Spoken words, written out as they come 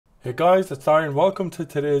Hey guys, it's Larry and welcome to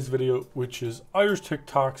today's video, which is Irish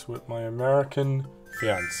TikToks with my American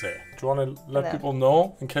fiance. Do you want to let people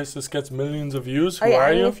know, in case this gets millions of views, who are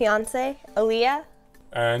I'm you? your fiance, Aaliyah.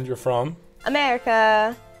 And you're from?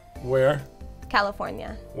 America. Where?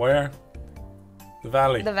 California. Where? The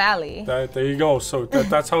Valley. The Valley. There you go. So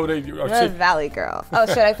that's how they... I'm a Valley girl. Oh,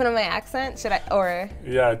 should I put on my accent? Should I, or?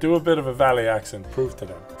 Yeah, do a bit of a Valley accent. Prove to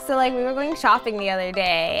them. So like we were going shopping the other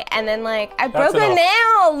day and then like I broke a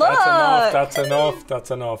nail, look! That's enough.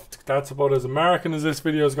 That's about as American as this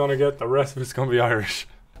video is going to get. The rest of it's going to be Irish.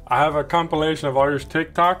 I have a compilation of Irish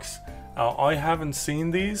TikToks. I haven't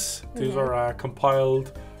seen these. These are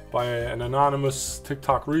compiled by an anonymous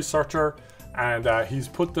TikTok researcher, and he's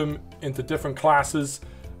put them into different classes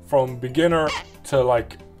from beginner to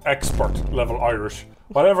like expert level Irish,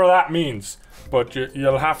 whatever that means. But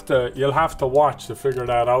you'll have to watch to figure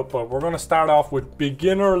that out. But we're gonna start off with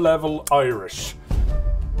beginner level Irish.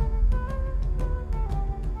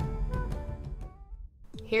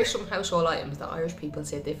 Here's some household items that Irish people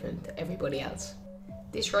say different to everybody else.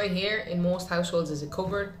 This right here in most households is a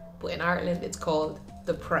cupboard, but in Ireland it's called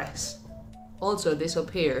the press. Also this up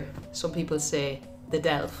here, some people say the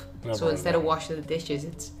delf. So instead of washing the dishes,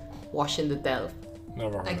 it's washing the delf.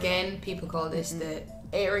 Never heard. Again, people call this the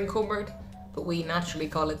airing cupboard, but we naturally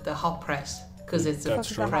call it the hot press because it's a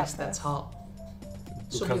press that's hot.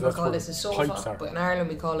 Some people call this a sofa, but in Ireland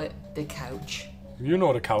we call it the couch. You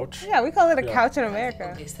know the couch. Yeah, we call it a couch in America. That's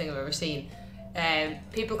the ugliest thing I've ever seen.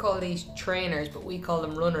 People call these trainers, but we call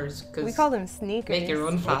them runners because we call them sneakers. Make you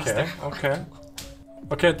run faster.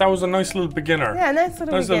 Okay, that was a nice little beginner. Yeah, nice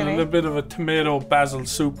little beginning. A little bit of a tomato basil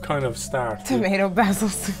soup kind of start. Tomato basil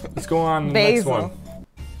soup. Let's go on to the next one.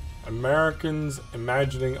 Americans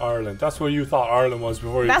imagining Ireland. That's what you thought Ireland was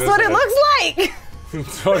before you visited. That's what it looks like!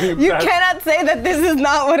 You cannot say that this is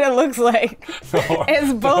not what it looks like.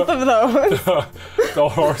 It's both of those. The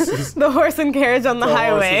horses. The horse and carriage on the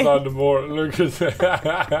highway. The horse is on the board. Look at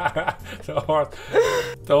that.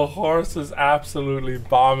 The horse is absolutely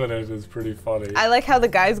bombing it. It's pretty funny. I like how the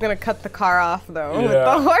guy's gonna cut the car off though. With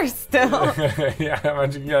the horse still. Yeah,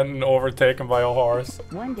 imagine getting overtaken by a horse.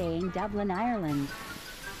 One day in Dublin, Ireland.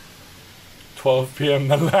 12 p.m.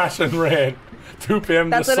 the lashing rain. 2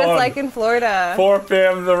 p.m. the sun. That's what it's like in Florida. 4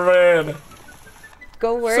 p.m. the rain.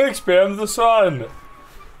 Go work. 6 p.m. the sun.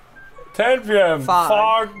 10 p.m.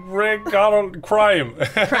 fog, rain, crime.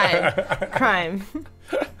 Crime.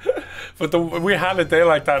 But we had a day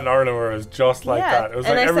like that in Ireland where it was just like that. It was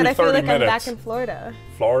like every 30 minutes. I feel like I'm back in Florida.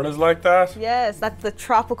 Florida's like that? Yes, that's the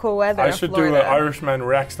tropical weather. I should do an Irishman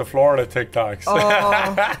reacts to Florida TikToks.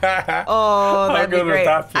 Oh, that'd be great.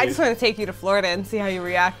 That I just want to take you to Florida and see how you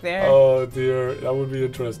react there. Oh dear, that would be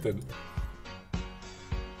interesting.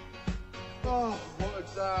 Oh, what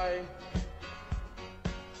a day.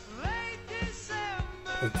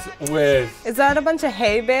 Wait. Is that a bunch of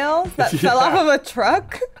hay bales that fell off of a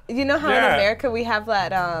truck? You know how in America we have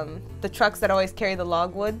that, the trucks that always carry the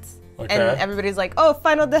logwoods? Okay. And everybody's like, oh,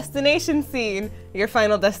 final destination scene. Your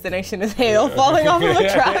final destination is hail falling off of a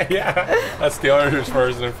truck. Yeah, that's the Irish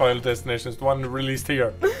version of Final Destination. It's the one released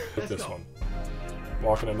here. This one.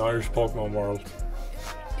 Walking in Irish Pokemon world.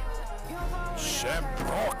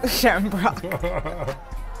 Shamrock.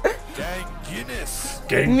 Gang Guinness.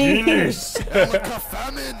 Like a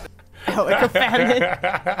famine.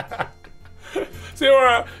 See,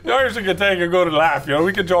 the Irish can take a good laugh, you know?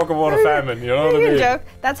 We can joke about a famine, you know what I mean? Joke.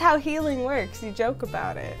 That's how healing works. You joke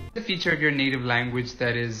about it. A feature of your native language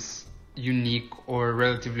that is unique or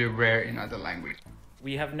relatively rare in other language.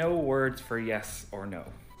 We have no words for yes or no.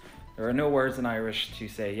 There are no words in Irish to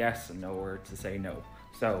say yes and no words to say no.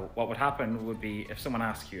 So what would happen would be if someone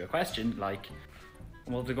asked you a question like,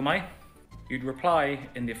 well, go mai, you'd reply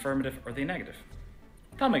in the affirmative or the negative.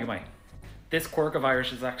 Tell me go mai. This quirk of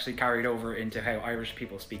Irish is actually carried over into how Irish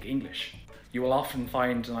people speak English. You will often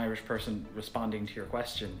find an Irish person responding to your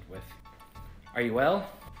question with, are you well?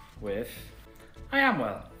 With, I am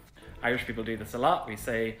well. Irish people do this a lot. We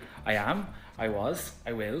say, I am, I was,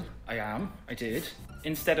 I will, I am, I did,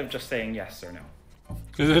 instead of just saying yes or no.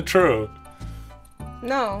 Is it true?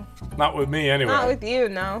 No. Not with me, anyway. Not with you,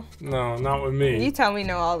 no. No, not with me. You tell me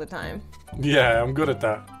no all the time. Yeah, I'm good at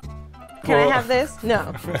that. Can I have this?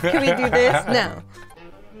 No. Can we do this? No.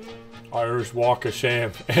 Irish walk of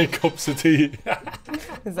shame. 8 cups of tea.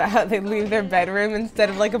 Is that how they leave their bedroom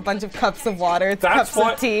instead of like a bunch of cups of water? It's cups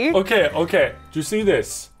of tea. Okay. Do you see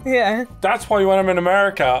this? Yeah. That's why when I'm in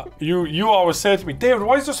America, you always say to me, David,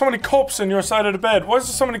 why is there so many cups in your side of the bed? Why is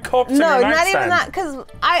there so many cups in your nightstand? No, not even that, because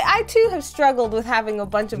I too have struggled with having a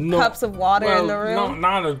bunch of cups of water in the room. No,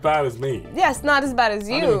 not as bad as me. Yes, not as bad as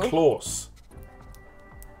you. Not even close.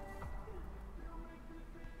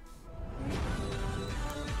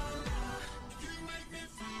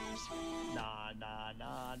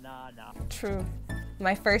 True.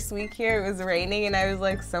 My first week here, it was raining, and I was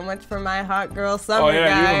like, so much for my hot girl summer, Oh yeah,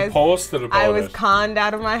 guys. you even posted about it. I was conned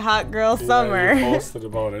out of my hot girl summer. Yeah, you posted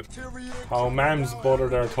about it. How mams butter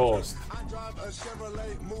their toast.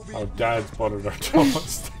 How dads butter their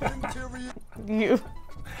toast. You.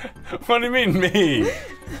 What do you mean me?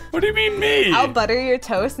 What do you mean me? I'll butter your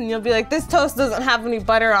toast, and you'll be like, this toast doesn't have any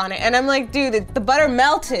butter on it. And I'm like, dude, the butter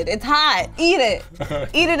melted. It's hot. Eat it.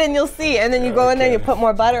 Eat it and you'll see. And then you go in there and you put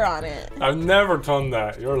more butter on it. I've never done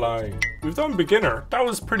that. You're lying. We've done beginner. That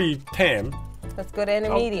was pretty tame. Let's go to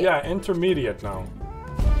intermediate. Oh, yeah, intermediate now.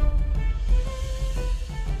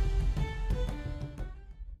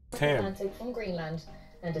 Tame. Atlantic from Greenland,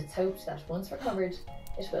 and it's hoped that once recovered,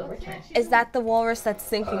 it will return. Is that the walrus that's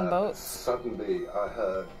sinking boats? Suddenly I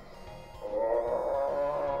heard.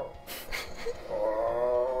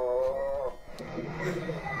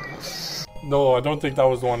 No, I don't think that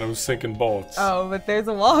was the one that was sinking boats. Oh, but there's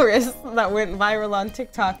a walrus that went viral on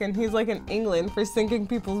TikTok, and he's like in England for sinking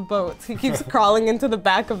people's boats. He keeps crawling into the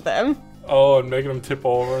back of them. Oh, and making them tip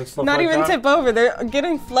over and stuff Not like even that? tip over. They're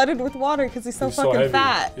getting flooded with water because he's so fucking heavy.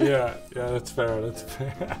 fat. Yeah, that's fair. That's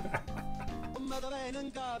fair.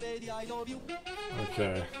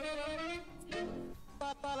 Okay.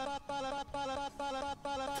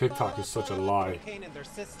 TikTok is such a lie.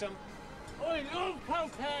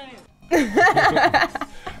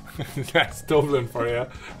 That's Dublin for you.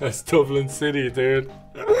 That's Dublin City, dude.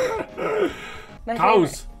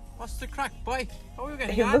 Cows. What's the crack, boy? How are you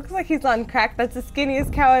getting He on? looks like he's on crack. That's the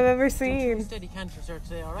skinniest cow I've ever seen. Steady canter, sir,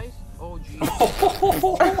 today, alright? Oh, gee.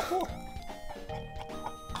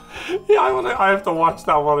 Yeah, I have to watch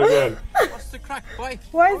that one again. What's the crack, boy?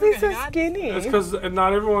 Why How is are you he so getting on? skinny? It's because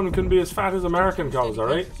not everyone can be as fat as American cows,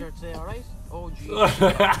 alright? Steady canter, sir, today, alright? Oh, gee.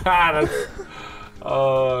 That's,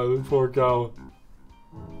 the poor cow.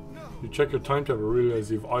 You check your timetable,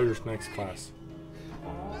 realize you've Irish next class.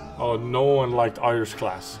 Oh, no one liked Irish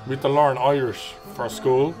class. We had to learn Irish for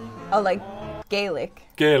school. Oh, like Gaelic.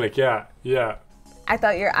 Gaelic, yeah. I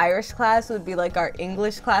thought your Irish class would be like our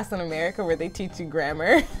English class in America where they teach you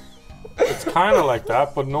grammar. It's kind of like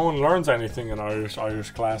that, but no one learns anything in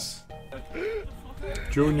Irish class.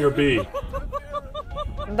 Junior B.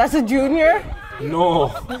 That's a junior?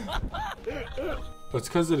 No. That's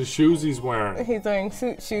because of the shoes he's wearing. He's wearing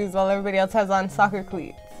suit shoes while everybody else has on soccer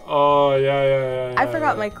cleats. Oh, yeah. I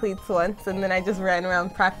forgot my cleats once, and then I just ran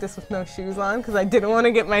around practice with no shoes on because I didn't want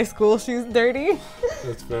to get my school shoes dirty.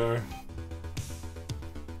 That's fair.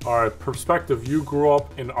 Alright, perspective. You grew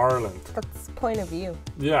up in Ireland. That's point of view.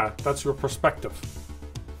 Yeah, that's your perspective.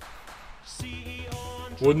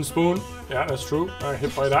 Wooden spoon. Yeah, that's true. Alright,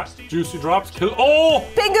 hit by that. Juicy drops. Kill. Oh!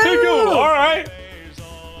 Pigoo! Alright.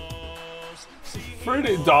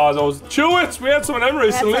 Pretty. Oh, those Chewits. We had some of them I had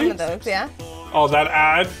recently. some of those, yeah. Oh, that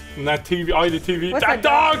ad and that TV, IDTV. What's That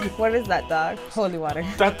dog! What is that dog? Holy water.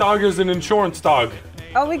 That dog is an insurance dog.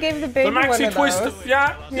 Oh, we gave the baby The one Maxi of Twist. those.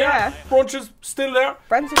 Yeah. Brunch is still there.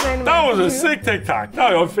 Brunch is in That was a sick TikTok.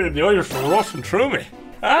 Now I'm feeling the Irish were rushing through me.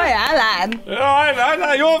 Oh yeah, lad.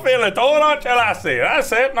 I you feel it. Oh, don't you, lassie?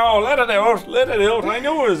 That's it. No, let it out. Let it out. I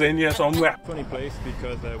knew it was in you somewhere. Funny place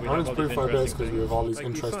because we I have think all it's these pretty far best interesting because we have all these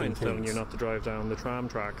things. Like, interesting signs telling things. you not to drive down the tram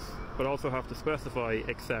tracks, but also have to specify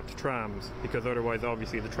except trams, because otherwise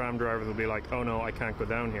obviously the tram drivers will be like, oh no, I can't go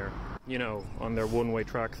down here, you know, on their one-way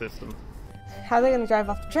track system. How are they gonna drive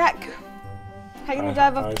off the track? How are you gonna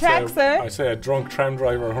drive off the track, sir? I say a drunk tram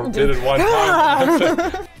driver who did it one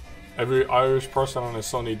time. Every Irish person on a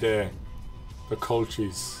sunny day, the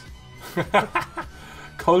culchies.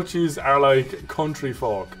 Culchies are like country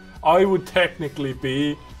folk. I would technically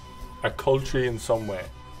be a culchie in some way.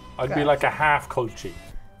 I'd be like a half culchie.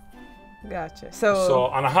 Gotcha. So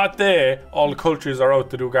on a hot day, all the cultures are out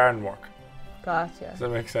to do garden work. Gotcha. Does that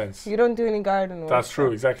make sense? You don't do any garden work. That's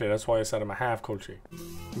true, exactly. That's why I said I'm a half culture.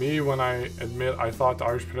 Me, when I admit I thought the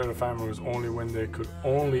Irish potato family was only when they could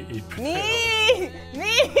only eat potatoes. Me!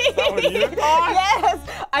 Is that what you thought? Yes!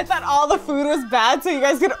 I thought all the food was bad so you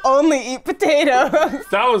guys could only eat potatoes. If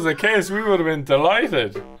that was the case, we would have been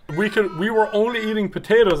delighted. We were only eating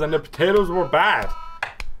potatoes and the potatoes were bad.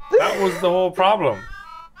 That was the whole problem.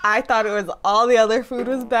 I thought it was all the other food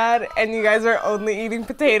was bad and you guys were only eating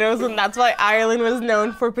potatoes, and that's why Ireland was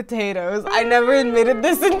known for potatoes. I never admitted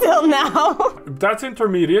this until now. That's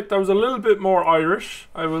intermediate. That was a little bit more Irish,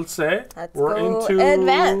 I will say. We're into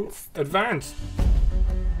advanced. Advanced.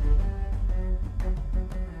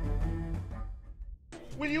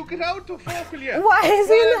 Will you get out the fuck, will you? Why is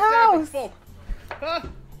he in the house? Fuck. Huh?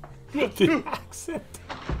 The accent.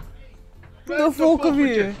 The fuck of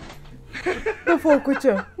you. The fuck with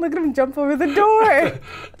you. Look at him jump over the door.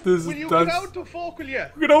 This Will you that's, get out the fuck, will you?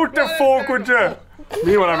 get out the fuck with you.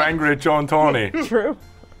 Me when I'm angry at Joe and Tony. True.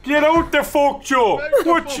 Get out the fuck, Joe.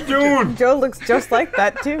 What you doing? Joe looks just like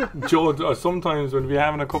that too. Joe, sometimes when we're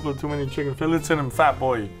having a couple of too many chicken fillets in him, fat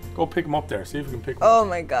boy, go pick him up there. See if you can pick him up. Oh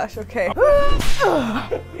my gosh, okay.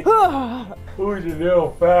 Who's your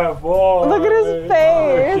little fat boy? Look at his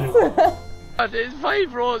face. There's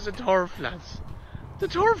 5 rows of turf, lads. The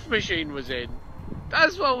turf machine was in.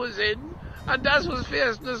 That's what was in. And that's what's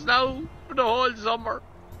facing us now for the whole summer.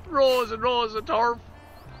 Rows and rows of turf.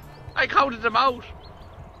 I counted them out.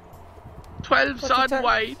 12 sod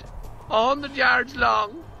wide, 100 yards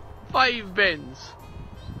long, 5 bins.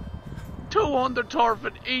 200 turf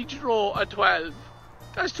in each row of 12.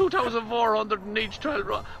 That's 2,400 in each 12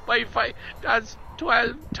 row. By 5, that's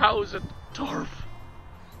 12,000 turf.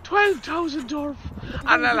 12,000 turf.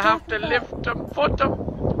 And I'll have to lift them, put them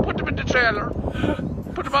in the trailer,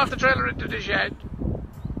 put them off the trailer into the shed.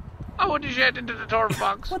 I put the shed into the turf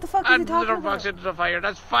box. What the fuck and is he talking the turf about? box into the fire.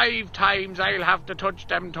 That's 5 times I'll have to touch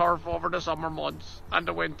them turf over the summer months and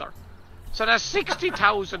the winter. So that's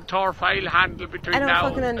 60,000 turf I'll handle between now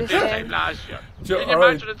and this time last year. Can you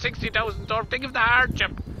imagine at 60,000 turf? Think of the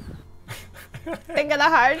hardship. Think of the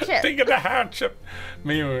hardship. Think of the hardship.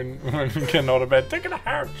 Me when getting out of bed, think of the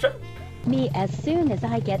hardship. Me as soon as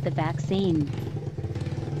I get the vaccine.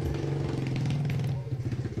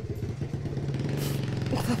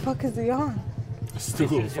 What the fuck is he on? A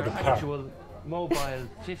stool for the car. Actual mobile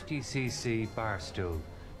 50cc bar stool,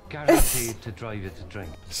 guaranteed to drive you to drink.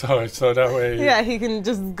 So that way. Yeah, he can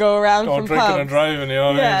just go around Don't from drinking pubs. and driving, you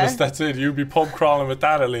know. Yeah. Just that's it. You be pub crawling with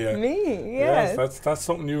that, Aaliyah. Me, yes. That's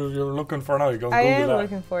something you're looking for now. You go I Google am that.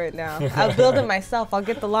 looking for it now. I'll build it myself. I'll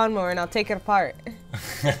get the lawnmower and I'll take it apart.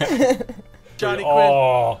 Johnny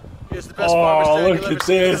Oh, Quinn is the best farmer's stand look you'll at ever see. Look at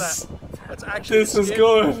this. that. That's actually This is skin.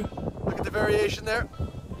 good. Look at the variation there.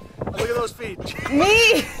 And look at those feet.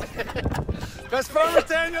 Me! Best farmer's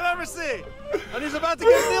stand you'll ever see. And he's about to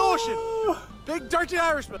get in the ocean. Big dirty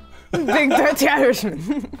Irishman. Big dirty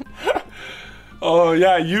Irishman. Oh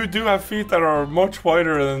yeah, you do have feet that are much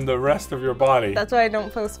wider than the rest of your body. That's why I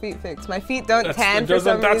don't post feet pics. My feet don't tan for That's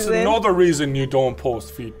some reason. another reason you don't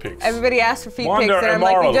post feet pics. Everybody asks for feet One, pics and they're I'm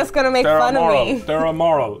like, immoral. you're just gonna make They're fun immoral. of me. They're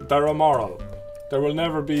immoral. They're immoral. There will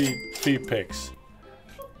never be feet pics.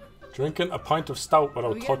 Drinking a pint of stout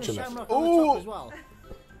without touching it. Ooh!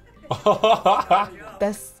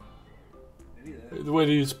 Best. Wait,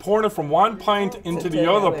 he's pouring it from one pint into the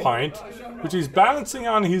other pint, which he's balancing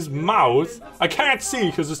on his mouth. I can't see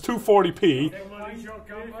because it's 240p.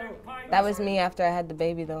 That was me after I had the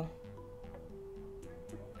baby though.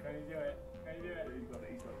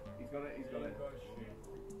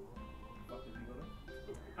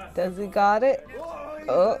 Does he got it?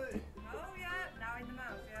 Oh.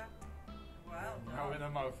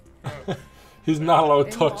 He's not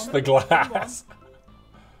allowed to touch the glass.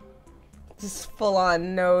 Just full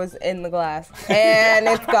on nose in the glass. And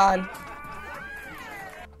it's gone.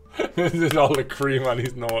 This is all the cream on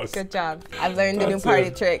his nose. Good job. I've learned a new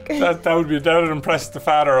party trick. That would impress the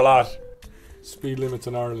father a lot. Speed limits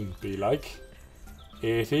in Ireland be like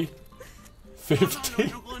 80, 50.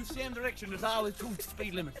 You're going the same direction. There's always 2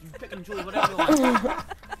 speed limits. You pick and choose whatever you want.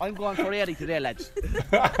 I'm going for 80 today, lads.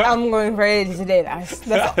 I'm going for 80 today, lads.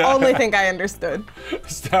 That's the only thing I understood.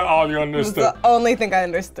 Is that all you understood? That's the only thing I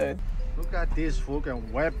understood. Look at this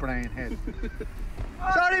fucking wet brain head.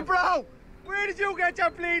 Sorry, bro. Where did you get your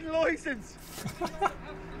bleeding license?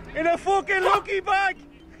 In a fucking lucky bag.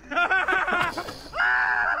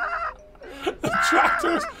 The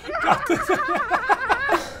tractors got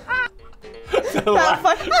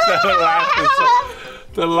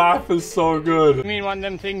the laugh is so good. You mean one of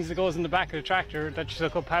them things that goes in the back of the tractor that you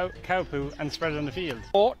suck up cow poo and spread it on the field?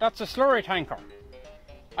 Oh, that's a slurry tanker.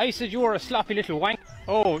 I said you were a sloppy little wank.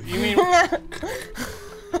 Oh, you mean... I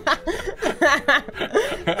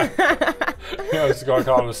was going to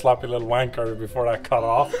call him a sloppy little wanker before that cut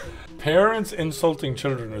off. Parents insulting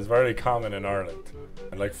children is very common in Ireland.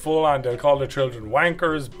 And like full on, they'll call their children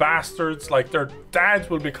wankers, bastards. Like their dads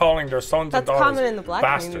will be calling their sons and That's daughters common in the black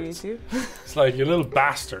bastards. community too. It's like, you little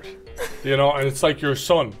bastard. You know, and it's like your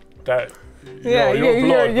son that... Yeah,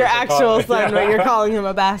 your actual son, but you're calling him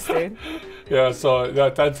a bastard. Yeah, so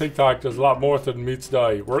that TikTok does a lot more than meets the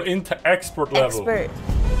eye. We're into expert level. Expert.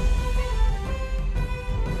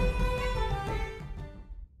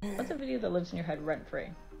 What's a video that lives in your head rent-free?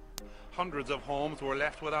 Hundreds of homes were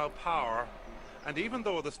left without power, and even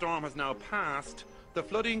though the storm has now passed, the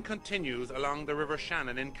flooding continues along the River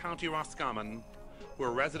Shannon in County Roscommon, where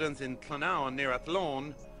residents in Clonown near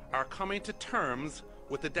Athlone are coming to terms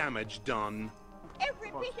with the damage done.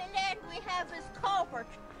 Every bit of land we have is covered.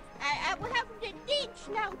 We have the ditch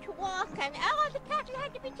now to walk, and all the cattle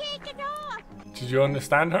had to be taken off. Did you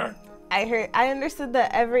understand her? I understood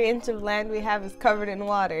that every inch of land we have is covered in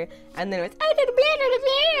water, and then it was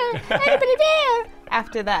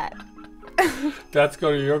after that.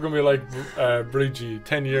 You're gonna be like Bridgie.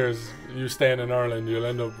 10 years you staying in Ireland, you'll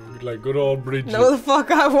end up like good old Bridgie. No, the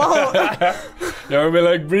fuck I won't. You're gonna be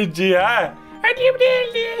like Bridgie, huh?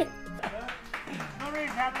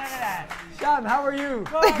 Sean, how are you?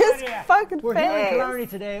 This fucking We're face. here in Killarney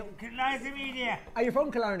today. Nice to meet you. Are you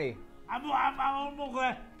from Killarney? I'm on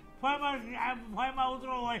Nogla. 5 miles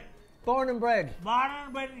away. Born and bred. Born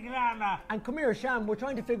and bred in Killarney. And come here, Sham, we're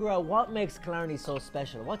trying to figure out what makes Killarney so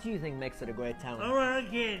special. What do you think makes it a great town? All right,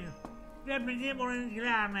 kid. Let me see more in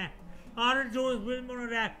Killarney. All the tourists with more of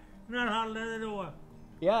that. Not all the door.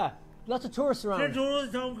 Yeah, lots of tourists around. The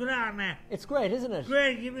tourists town Killarney. It's great, isn't it?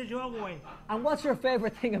 Great, give me a show boy. And what's your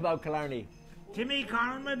favourite thing about Killarney? To me,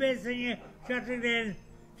 Connor, my best singer, Chatterden.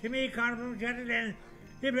 To me, Connor from Chatterden.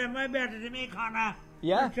 They play my better to me, Connor.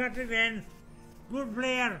 Yeah? Chatterden. Good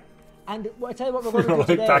player. And I tell you what we're going to do like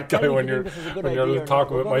today. that guy when you're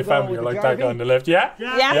talking with my family. You're like that guy on the left. Yeah?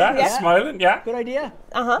 Yeah. Smiling. Yeah. Good idea.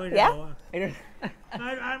 Yeah.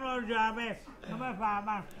 I'm no Jarvis. I'm a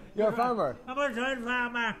farmer. You're a farmer? I'm a child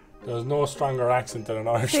farmer. There's no stronger accent than an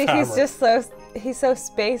Irish See, farmer. he's just he's so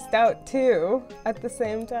spaced out too at the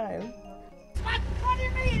same time. What do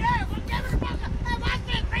you mean?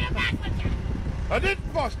 I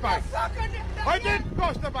didn't bust back. I didn't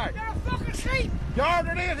bust the back. You're a fucking sheep. You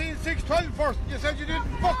ordered 18,612 first. You said you didn't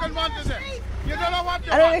fucking want it. You don't know what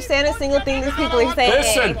you I don't understand a single thing these people are saying.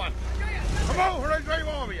 Listen. Come over and drive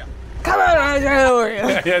over you. Come on, I'll drive over you.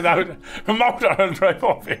 Come out and drive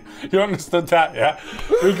over you. You understood that, yeah?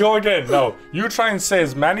 We'll go again. No, you try and say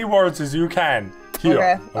as many words as you can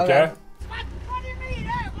here. Okay?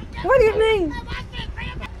 What do you mean?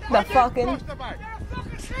 The fucking...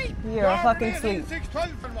 You're a fucking sleep.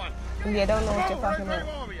 You don't know what you're fucking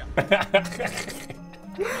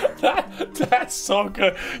about. That's so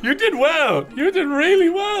good. You did well. You did really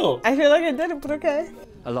well. I feel like I did it, but okay.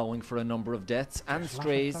 Allowing for a number of deaths and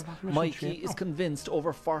strays, Mikey is convinced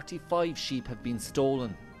over 45 sheep have been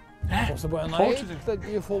stolen. You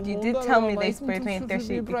did tell me they spray paint their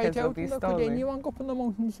sheep because they'll be stolen. Up in the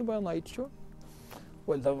mountains overnight, sure.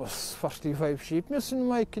 Well, there was 45 sheep missing,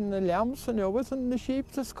 Mike, and the lambs and yours, and the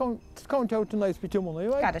sheep just count out a nice bit of money,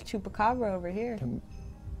 right? Got a chupacabra over here.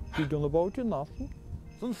 You done about it, nothing.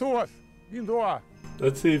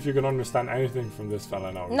 Let's see if you can understand anything from this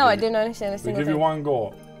fella now. No, I didn't understand a We'll single give thing. you one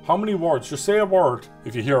go. How many words? Just say a word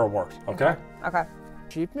if you hear a word, okay? Okay.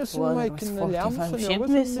 Sheep missing, Well, Mike, and the lambs and yours,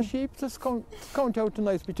 and the sheep just count out a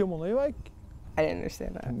nice bit of money, right? I didn't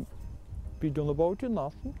understand that. Be done about it,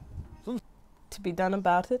 nothing. To be done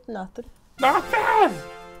about it, nothing. Not bad!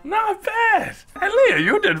 Not bad! And Leah,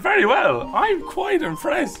 you did very well. I'm quite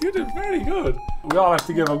impressed. You did very good. We all have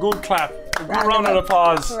to give a good clap. A good round of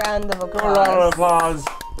applause. Round of Good round of applause.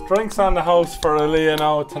 applause. Drinks on the house for Leah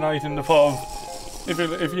now tonight in the pub. If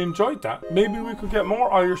you enjoyed that, maybe we could get more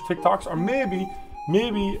Irish TikToks, or maybe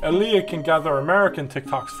Aaliyah can gather American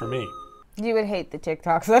TikToks for me. You would hate the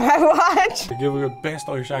TikToks that I watch. To give a good best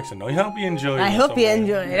Irish accent. I hope you enjoy it. I hope you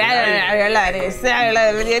enjoy it. I like this.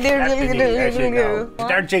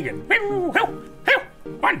 Start jigging.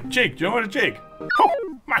 One jig. Do you know what a jig?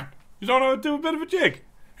 Oh, man. You don't know how to do a bit of a jig?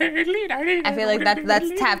 I feel like that's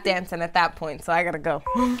tap dancing at that point, so I gotta go.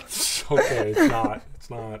 Okay, it's not. It's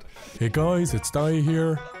not. Hey guys, it's Di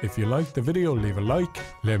here. If you liked the video, leave a like.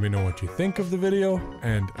 Let me know what you think of the video.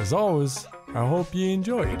 And as always, I hope you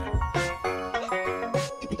enjoyed.